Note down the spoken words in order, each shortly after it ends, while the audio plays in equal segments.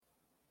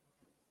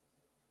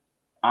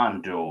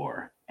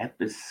Andor,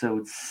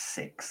 Episode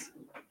 6,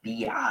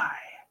 BI.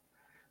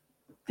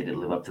 Did it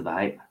live up to the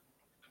hype?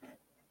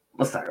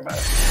 Let's talk about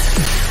it.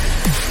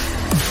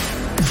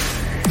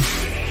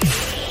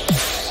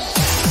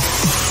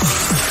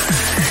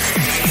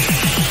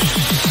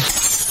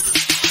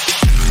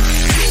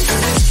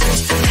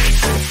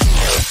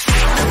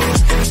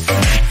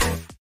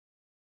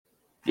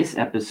 This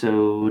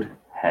episode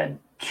had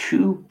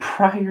 2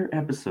 prior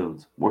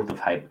episodes worth of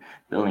hype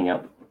building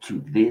up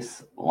to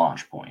this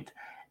launch point.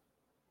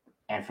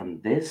 And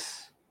from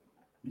this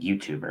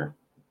YouTuber,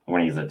 we're going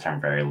to use the term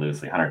very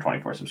loosely,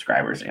 124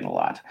 subscribers ain't a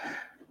lot.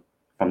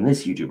 From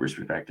this YouTuber's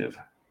perspective,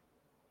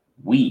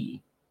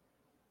 we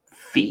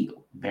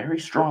feel very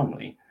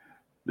strongly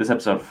this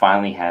episode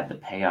finally had the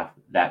payoff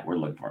that we're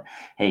looking for.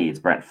 Hey, it's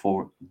Brent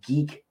for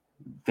Geek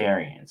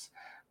Variants.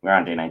 We're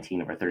on day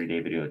 19 of our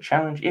 30-day video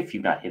challenge. If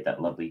you've not hit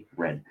that lovely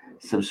red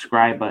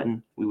subscribe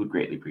button, we would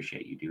greatly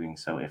appreciate you doing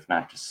so. If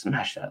not, just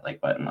smash that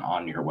like button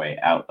on your way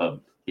out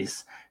of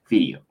this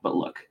video. But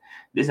look,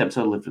 this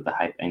episode lived with the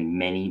hype in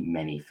many,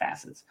 many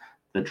facets.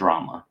 The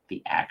drama,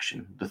 the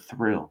action, the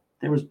thrill.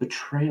 There was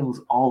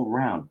betrayals all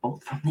around,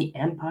 both from the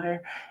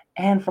Empire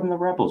and from the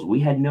Rebels.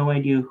 We had no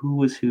idea who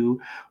was who,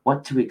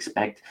 what to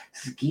expect.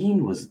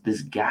 Skeen was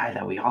this guy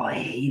that we all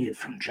hated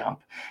from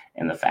jump.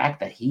 And the fact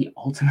that he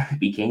ultimately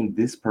became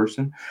this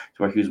person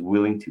to where he was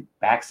willing to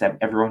backstab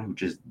everyone who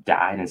just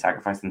died and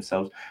sacrificed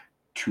themselves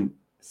to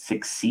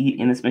succeed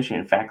in this mission.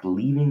 In fact,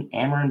 leaving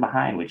Amarin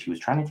behind, which he was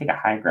trying to take a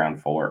high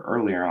ground for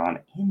earlier on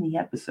in the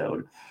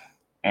episode.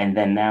 And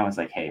then now it's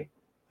like, hey,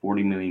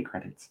 40 million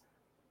credits.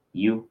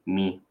 You,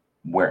 me,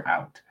 we're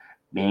out.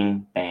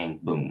 Bing, bang,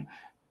 boom.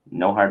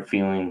 No hard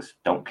feelings.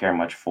 Don't care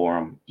much for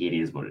him. It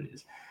is what it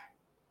is.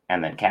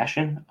 And then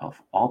Cassian,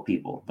 of all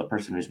people, the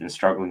person who's been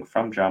struggling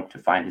from jump to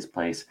find his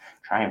place,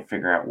 try and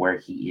figure out where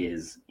he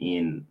is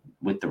in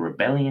with the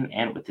rebellion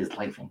and with his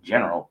life in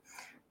general,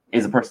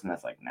 is a person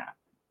that's like, nah,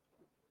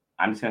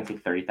 I'm just going to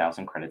take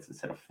 30,000 credits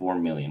instead of 4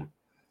 million.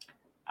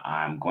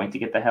 I'm going to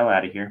get the hell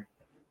out of here.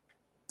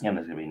 And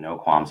there's going to be no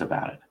qualms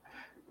about it.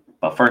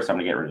 But first, I'm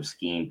going to get rid of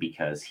Skeen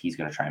because he's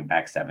going to try and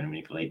backstab and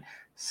manipulate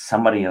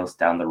somebody else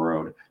down the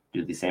road,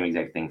 do the same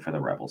exact thing for the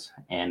Rebels.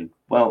 And,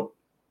 well,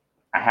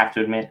 I have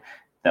to admit,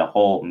 the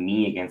whole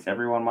me against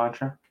everyone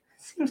mantra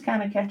seems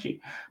kind of catchy.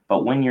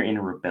 But when you're in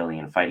a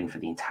rebellion fighting for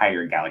the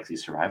entire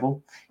galaxy's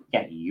survival,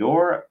 yeah,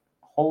 your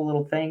whole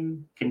little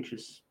thing can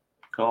just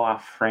go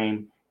off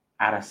frame,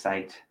 out of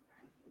sight,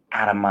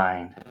 out of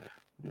mind,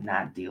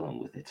 not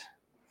dealing with it.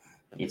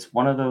 It's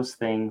one of those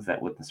things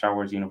that with the Star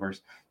Wars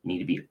universe, you need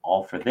to be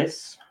all for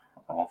this,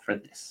 all for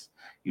this.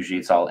 Usually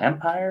it's all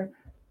Empire,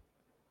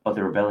 but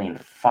the rebellion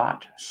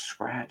fought,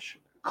 scratched,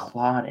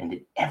 clawed, and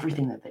did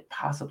everything that they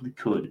possibly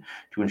could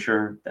to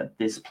ensure that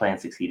this plan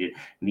succeeded.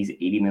 And these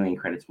 80 million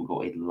credits will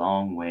go a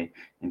long way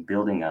in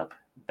building up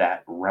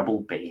that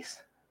rebel base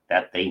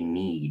that they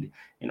need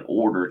in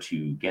order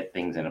to get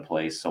things in a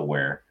place so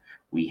where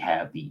we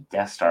have the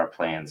Death Star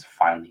plans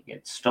finally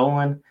get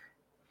stolen.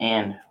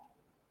 And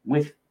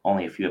with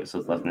only a few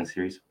episodes left in the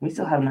series, we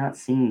still have not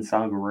seen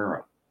Saw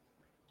Gerrera.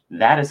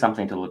 That is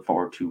something to look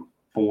forward to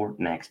for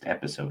next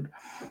episode.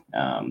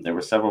 There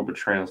were several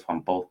betrayals on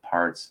both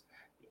parts.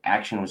 The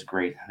action was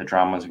great. The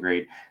drama was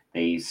great.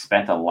 They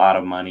spent a lot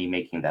of money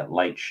making that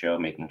light show,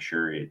 making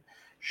sure it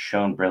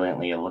shone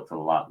brilliantly. It looked a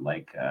lot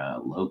like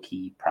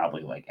Loki,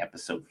 probably like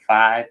episode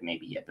 5,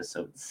 maybe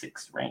episode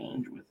 6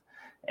 range, with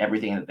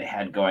everything that they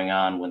had going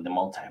on when the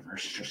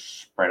multiverse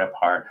just spread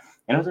apart.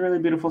 And it was a really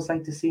beautiful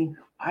sight to see.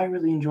 I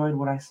really enjoyed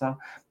what I saw.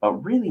 But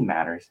what really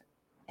matters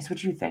is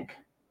what you think.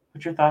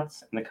 Put your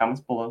thoughts in the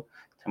comments below.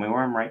 Tell me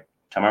where I'm right.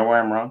 Tell me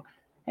where I'm wrong.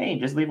 Hey,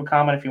 just leave a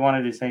comment if you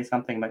wanted to say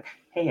something like,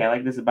 hey, I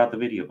like this about the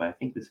video, but I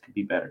think this could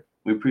be better.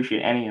 We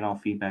appreciate any and all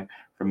feedback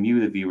from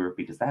you, the viewer,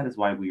 because that is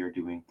why we are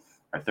doing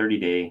our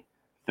 30-day,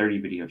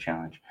 30-video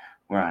challenge.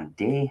 We're on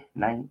day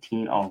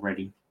 19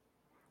 already.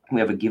 We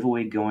have a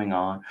giveaway going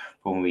on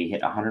for when we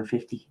hit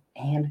 150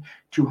 and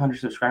 200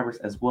 subscribers,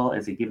 as well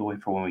as a giveaway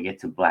for when we get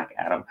to Black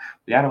Adam.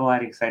 We got a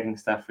lot of exciting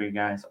stuff for you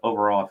guys.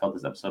 Overall, I felt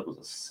this episode was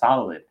a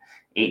solid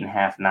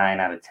 8.5, 9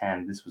 out of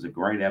 10. This was a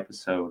great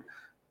episode.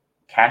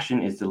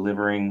 Cassian is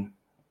delivering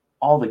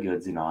all the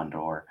goods in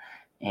Andor,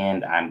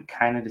 and I'm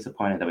kind of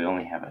disappointed that we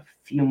only have a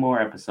few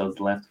more episodes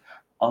left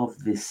of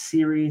this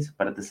series,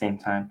 but at the same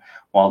time,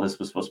 while this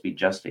was supposed to be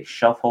just a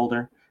shelf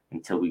holder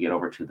until we get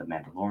over to the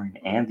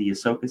Mandalorian and the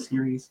Ahsoka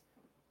series,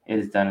 it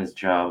has done its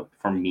job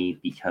for me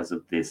because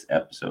of this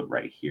episode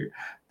right here.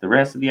 The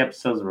rest of the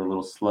episodes were a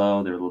little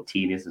slow, they're a little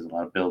tedious, there's a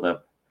lot of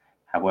buildup.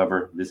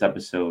 However, this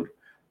episode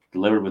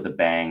delivered with a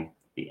bang.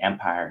 The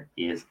Empire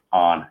is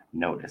on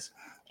notice.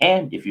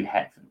 And if you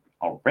haven't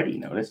already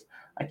noticed,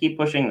 I keep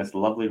pushing this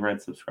lovely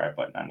red subscribe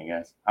button on you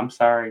guys. I'm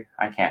sorry,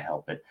 I can't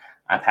help it.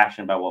 I'm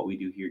passionate about what we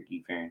do here at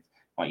Geek Variants.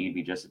 I want you to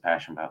be just as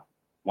passionate about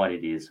what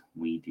it is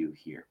we do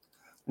here.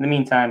 In the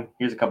meantime,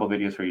 here's a couple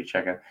videos for you to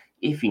check out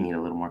if you need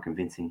a little more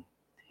convincing.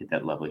 Hit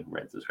that lovely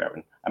red subscribe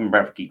button. I'm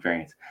Brad for Geek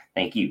Variants.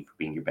 Thank you for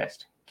being your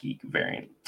best Geek Variant.